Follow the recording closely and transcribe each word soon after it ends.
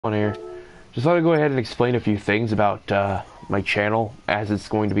On here. Just thought I'd go ahead and explain a few things about my channel as it's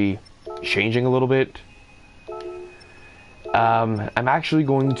going to be changing a little bit. I'm actually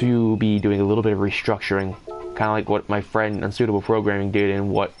going to be doing a little bit of restructuring, kind of like what my friend Unsuitable Programming did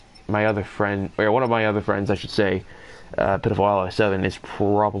and what my other friend, or one of my other friends, I should say, Pitiful Ally 7 is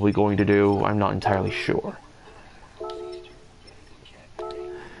probably going to do. I'm not entirely sure.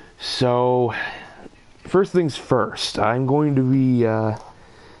 So, first things first, I'm going to be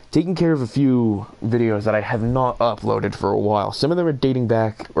taking care of a few videos that I have not uploaded for a while. Some of them are dating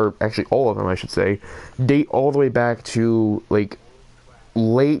back, or actually all of them I should say, date all the way back to like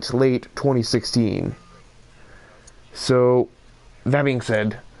late 2016. So, that being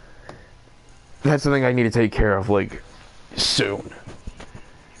said, that's something I need to take care of like soon.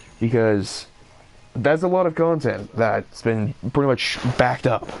 Because that's a lot of content that's been pretty much backed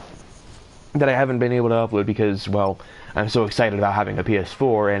up that I haven't been able to upload because, well, I'm so excited about having a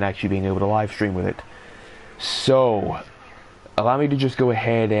PS4 and actually being able to live stream with it. So, allow me to just go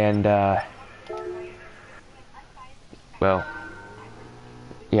ahead and, well,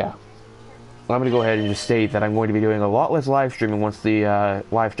 yeah. Allow me to go ahead and just state that I'm going to be doing a lot less live streaming once the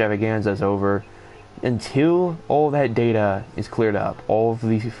live extravaganza is over, until all that data is cleared up. All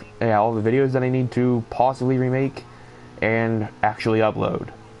the videos that I need to possibly remake and actually upload.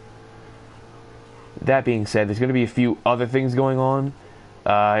 That being said, there's going to be a few other things going on.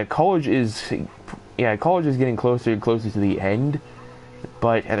 College is getting closer and closer to the end,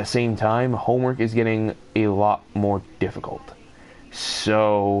 but at the same time, homework is getting a lot more difficult.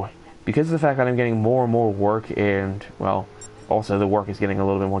 So, because of the fact that I'm getting more and more work, and, well, also the work is getting a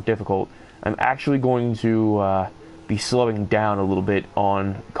little bit more difficult, I'm actually going to be slowing down a little bit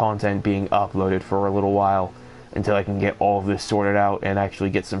on content being uploaded for a little while until I can get all of this sorted out and actually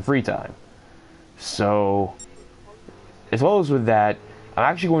get some free time. So, as well as with that, I'm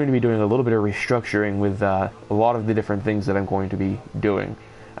actually going to be doing a little bit of restructuring with a lot of the different things that I'm going to be doing.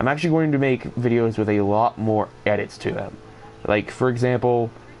 I'm actually going to make videos with a lot more edits to them. Like, for example,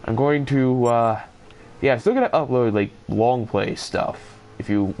 I'm going to, I'm still going to upload, like, long play stuff, if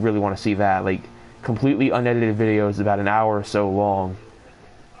you really want to see that. Like, completely unedited videos about an hour or so long.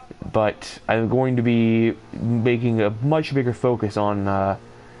 But I'm going to be making a much bigger focus on,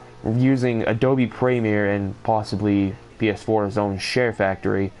 using Adobe Premiere and possibly PS4's own Share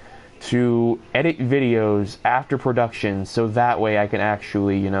Factory to edit videos after production, so that way I can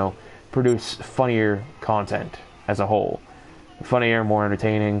actually, produce funnier content as a whole. Funnier, more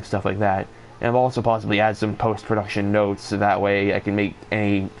entertaining, stuff like that. And I've also possibly add some post-production notes, so that way I can make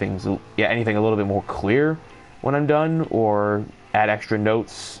anything a little bit more clear when I'm done, or add extra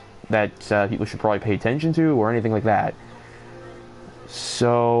notes that people should probably pay attention to, or anything like that.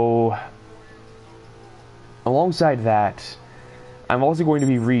 So, alongside that, I'm also going to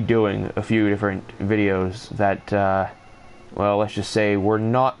be redoing a few different videos that, well, let's just say were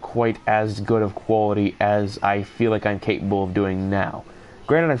not quite as good of quality as I feel like I'm capable of doing now.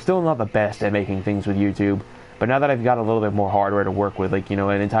 Granted, I'm still not the best at making things with YouTube, but now that I've got a little bit more hardware to work with, like, an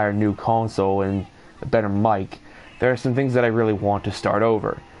entire new console and a better mic, there are some things that I really want to start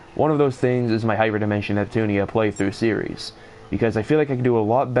over. One of those things is my Hyperdimension Neptunia playthrough series, because I feel like I can do a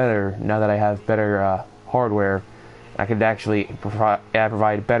lot better now that I have better hardware. I could actually provide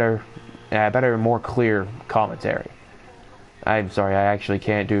better, more clear commentary. I'm sorry, I actually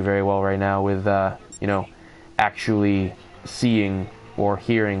can't do very well right now with, actually seeing or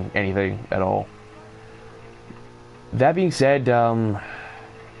hearing anything at all. That being said,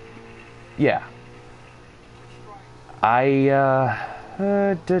 yeah. I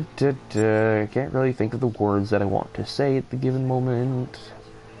can't really think of the words that I want to say at the given moment.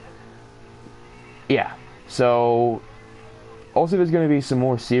 Yeah, so also there's going to be some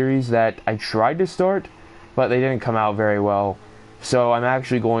more series that I tried to start, but they didn't come out very well. So I'm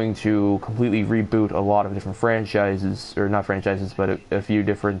actually going to completely reboot a lot of different franchises, or not franchises, but a few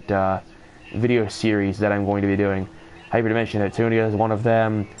different video series that I'm going to be doing. Hyperdimension Neptunia is one of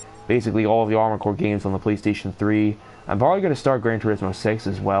them. Basically all of the Armored Core games on the PlayStation 3. I'm probably going to start Gran Turismo 6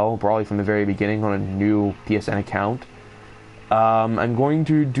 as well, probably from the very beginning on a new PSN account. I'm going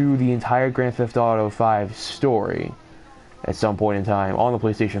to do the entire Grand Theft Auto 5 story at some point in time, on the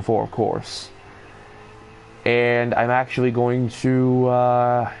PlayStation 4, of course. And I'm actually going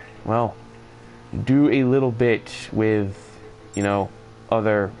to, do a little bit with,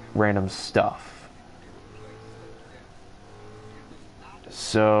 other random stuff.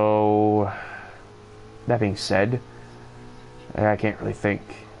 So, that being said, I can't really think.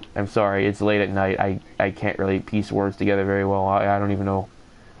 I'm sorry, it's late at night. I can't really piece words together very well. I don't even know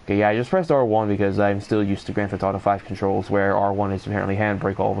Okay, yeah, I just pressed R1 because I'm still used to Grand Theft Auto 5 controls, where R1 is apparently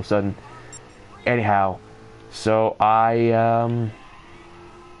handbrake all of a sudden. Anyhow, so I'm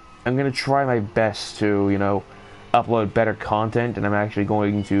gonna try my best to, upload better content, and I'm actually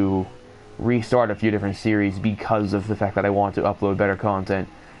going to restart a few different series because of the fact that I want to upload better content.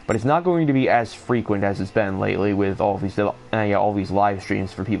 But it's not going to be as frequent as it's been lately with all these live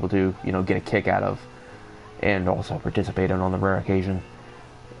streams for people to, get a kick out of, and also participate in on the rare occasion.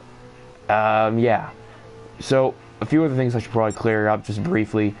 Yeah. So, a few other things I should probably clear up just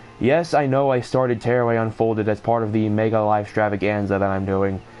briefly. Yes, I know I started Tearaway Unfolded as part of the Mega Live Extravaganza that I'm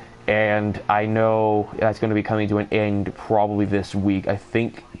doing, and I know that's going to be coming to an end probably this week. I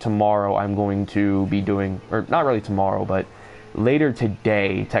think tomorrow I'm going to be doing, or not really tomorrow, but later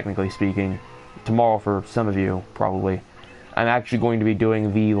today, technically speaking, tomorrow for some of you, probably, I'm actually going to be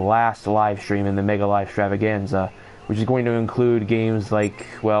doing the last live stream in the Mega Live Extravaganza, which is going to include games like,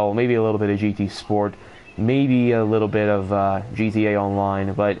 well, maybe a little bit of GT Sport, maybe a little bit of GTA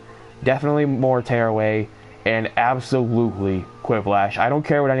Online, but definitely more Tearaway, and absolutely Quiplash. I don't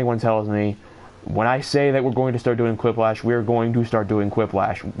care what anyone tells me. When I say that we're going to start doing Quiplash, we're going to start doing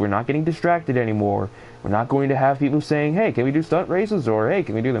Quiplash. We're not getting distracted anymore. We're not going to have people saying, hey, can we do stunt races? Or, hey,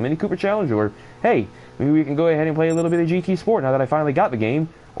 can we do the Mini Cooper Challenge? Or, hey, maybe we can go ahead and play a little bit of GT Sport now that I finally got the game.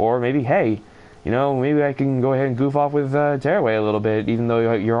 Or maybe, hey, maybe I can go ahead and goof off with Tearaway a little bit, even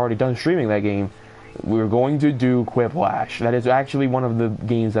though you're already done streaming that game. We're going to do Quiplash. That is actually one of the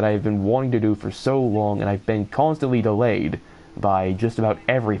games that I've been wanting to do for so long, and I've been constantly delayed by just about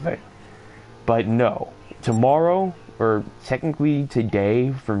everything. But no, tomorrow, or technically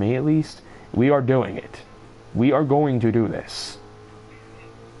today, for me at least, we are doing it. We are going to do this.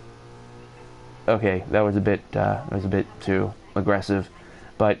 Okay, that was a bit too aggressive.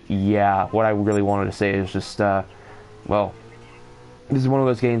 But yeah, what I really wanted to say is just, well, this is one of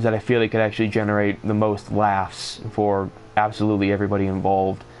those games that I feel like could actually generate the most laughs for absolutely everybody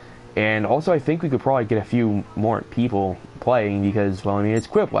involved. And also, I think we could probably get a few more people playing because, well, I mean, it's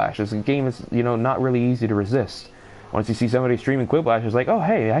Quiplash. It's a game that's, not really easy to resist. Once you see somebody streaming Quiplash, it's like, oh,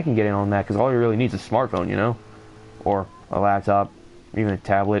 hey, I can get in on that because all you really need is a smartphone, or a laptop, even a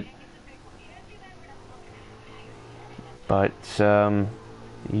tablet. But,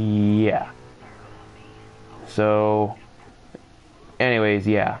 yeah. So, anyways,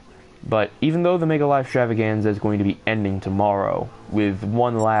 yeah. But even though the Mega Live Extravaganza is going to be ending tomorrow with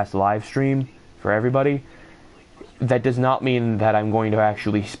one last live stream for everybody, that does not mean that I'm going to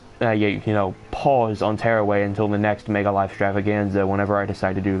actually, pause on Tearaway until the next Mega Live Extravaganza whenever I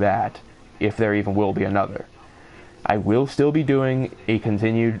decide to do that, if there even will be another. I will still be doing a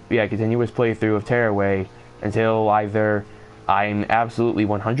continuous playthrough of Tearaway until either I'm absolutely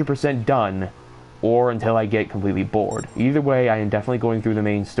 100% done or until I get completely bored. Either way, I am definitely going through the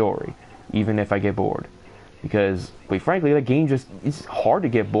main story, even if I get bored. Because, quite frankly, the game it's hard to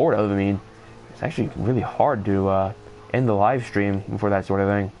get bored of. I mean, it's actually really hard to end the live stream for that sort of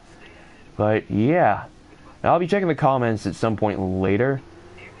thing. But, yeah. Now, I'll be checking the comments at some point later.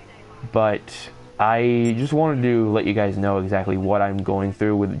 But I just wanted to let you guys know exactly what I'm going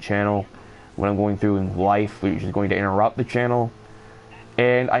through with the channel, what I'm going through in life, which is going to interrupt the channel.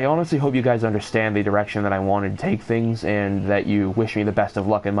 And I honestly hope you guys understand the direction that I want to take things, and that you wish me the best of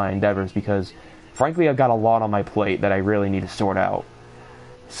luck in my endeavors, because frankly I've got a lot on my plate that I really need to sort out.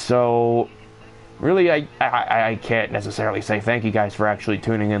 So really I can't necessarily say thank you guys for actually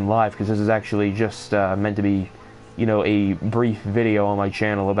tuning in live, because this is actually just meant to be, a brief video on my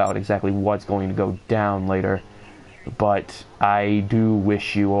channel about exactly what's going to go down later. But I do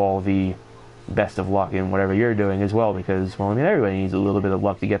wish you all the best of luck in whatever you're doing as well, because, well, I mean, everybody needs a little bit of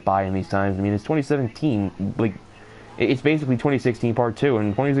luck to get by in these times. I mean, it's 2017, like, it's basically 2016 part 2,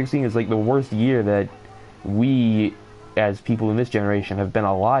 and 2016 is, like, the worst year that we, as people in this generation, have been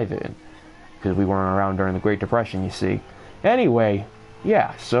alive in, because we weren't around during the Great Depression, you see. Anyway,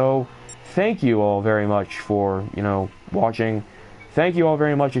 yeah, so, thank you all very much for, watching. Thank you all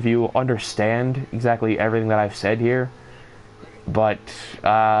very much if you understand exactly everything that I've said here. But,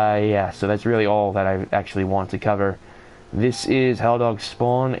 yeah, so that's really all that I actually want to cover. This is Helldog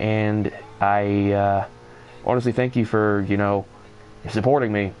Spawn, and I, honestly thank you for,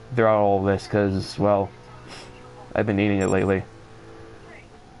 supporting me throughout all of this, because, well, I've been needing it lately.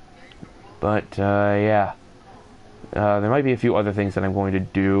 But, yeah. There might be a few other things that I'm going to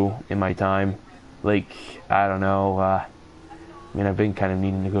do in my time. Like, I don't know, I mean, I've been kind of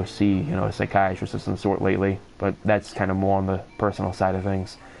needing to go see, a psychiatrist of some sort lately, but that's kind of more on the personal side of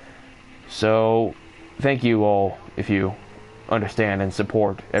things. So, thank you all if you understand and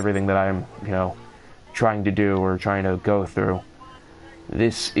support everything that I'm, trying to do or trying to go through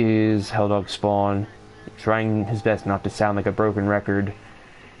This is Helldog Spawn, trying his best not to sound like a broken record,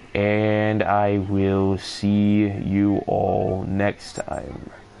 and I will see you all next time.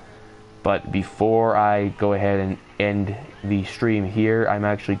 But before I go ahead and end the stream here, I'm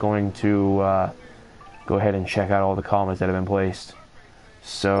actually going to go ahead and check out all the comments that have been placed.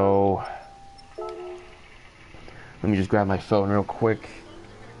 So, let me just grab my phone real quick.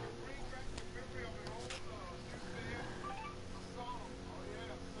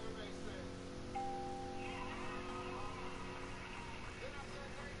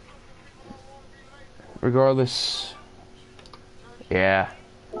 Regardless, yeah,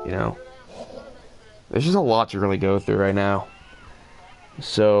 you know, there's just a lot to really go through right now.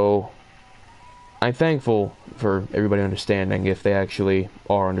 So, I'm thankful for everybody understanding, if they actually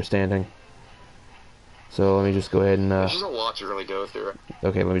are understanding. So let me just go ahead and there's just a lot to really go through.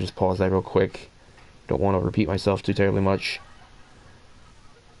 Okay, let me just pause that real quick. Don't want to repeat myself too terribly much.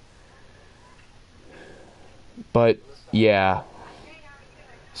 But yeah.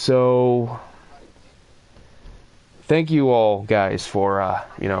 So thank you all guys for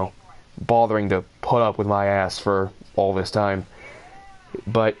you know, bothering to put up with my ass for all this time.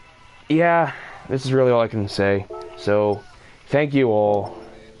 But yeah, this is really all I can say. So thank you all,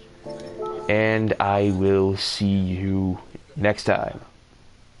 and I will see you next time.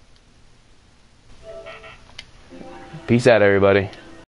 Peace out, everybody.